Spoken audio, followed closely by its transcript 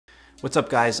What's up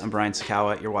guys, I'm Brian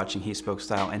Sakawa, you're watching He Spoke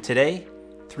Style, and today,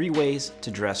 3 ways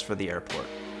to dress for the airport.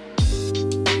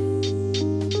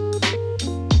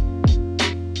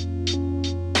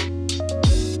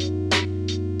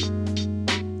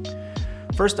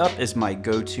 First up is my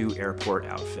go-to airport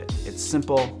outfit. It's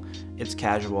simple, it's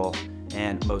casual,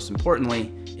 and most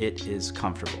importantly, it is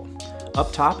comfortable.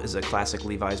 Up top is a classic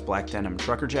Levi's black denim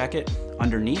trucker jacket.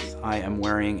 Underneath, I am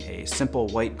wearing a simple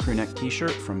white crewneck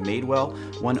t-shirt from Madewell,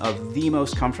 one of the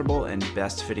most comfortable and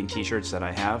best fitting t-shirts that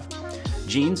I have.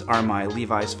 Jeans are my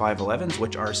Levi's 511s,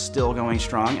 which are still going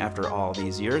strong after all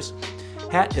these years.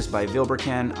 Hat is by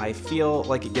Vilebrequin. I feel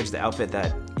like it gives the outfit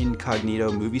that incognito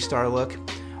movie star look.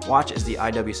 Watch is the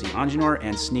IWC Ingenue,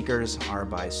 and sneakers are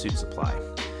by Suit Supply.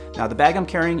 Now the bag I'm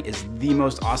carrying is the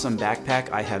most awesome backpack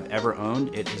I have ever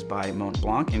owned. It is by Mont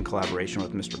Blanc in collaboration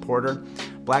with Mr. Porter.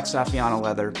 Black Saffiano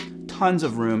leather, tons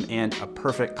of room, and a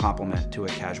perfect complement to a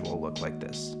casual look like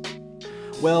this.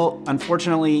 Well,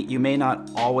 unfortunately, you may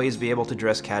not always be able to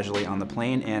dress casually on the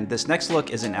plane, and this next look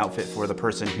is an outfit for the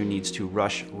person who needs to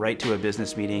rush right to a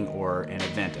business meeting or an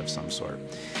event of some sort.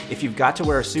 If you've got to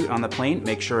wear a suit on the plane,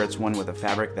 make sure it's one with a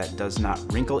fabric that does not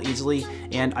wrinkle easily,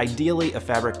 and ideally a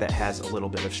fabric that has a little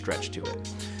bit of stretch to it.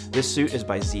 This suit is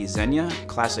by Z Zegna,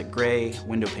 classic gray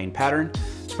window pane pattern,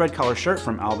 spread collar shirt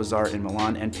from Alcazar in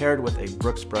Milan, and paired with a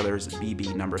Brooks Brothers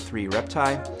BB No. 3 rep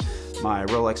tie. My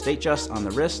Rolex Datejust on the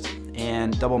wrist,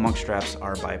 and double monk straps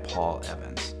are by Paul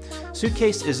Evans.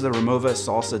 Suitcase is the Rimowa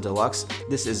Salsa Deluxe.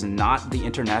 This is not the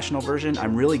international version.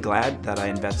 I'm really glad that I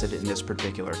invested in this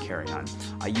particular carry-on.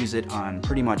 I use it on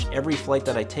pretty much every flight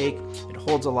that I take. It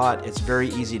holds a lot, it's very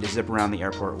easy to zip around the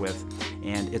airport with,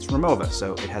 and it's Rimowa,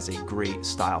 so it has a great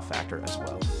style factor as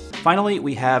well. Finally,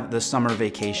 we have the summer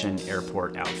vacation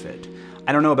airport outfit.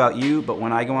 I don't know about you, but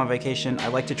when I go on vacation, I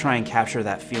like to try and capture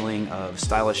that feeling of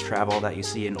stylish travel that you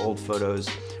see in old photos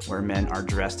where men are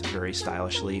dressed very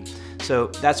stylishly. So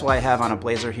that's why I have on a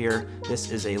blazer here.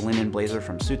 This is a linen blazer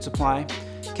from Suit Supply.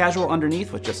 Casual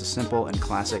underneath with just a simple and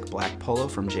classic black polo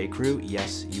from J. Crew.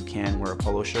 Yes, you can wear a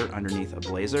polo shirt underneath a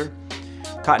blazer.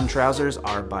 Cotton trousers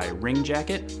are by Ring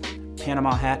Jacket.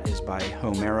 Panama hat is by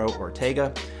Homero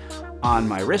Ortega. On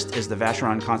my wrist is the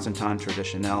Vacheron Constantin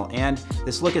Traditionnel, and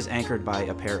this look is anchored by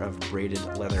a pair of braided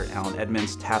leather Allen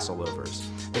Edmonds tassel loafers.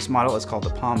 This model is called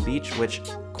the Palm Beach, which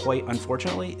quite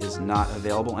unfortunately is not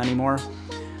available anymore.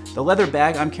 The leather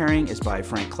bag I'm carrying is by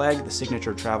Frank Clegg, the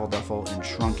signature travel duffel in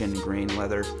shrunken grain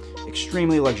leather.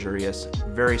 Extremely luxurious,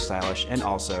 very stylish, and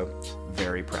also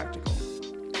very practical.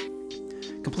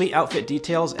 Complete outfit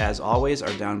details, as always,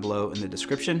 are down below in the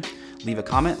description. Leave a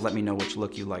comment, let me know which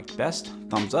look you liked best.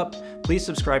 Thumbs up. Please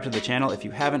subscribe to the channel if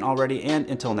you haven't already, and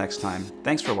until next time,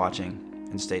 thanks for watching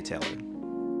and stay tailored.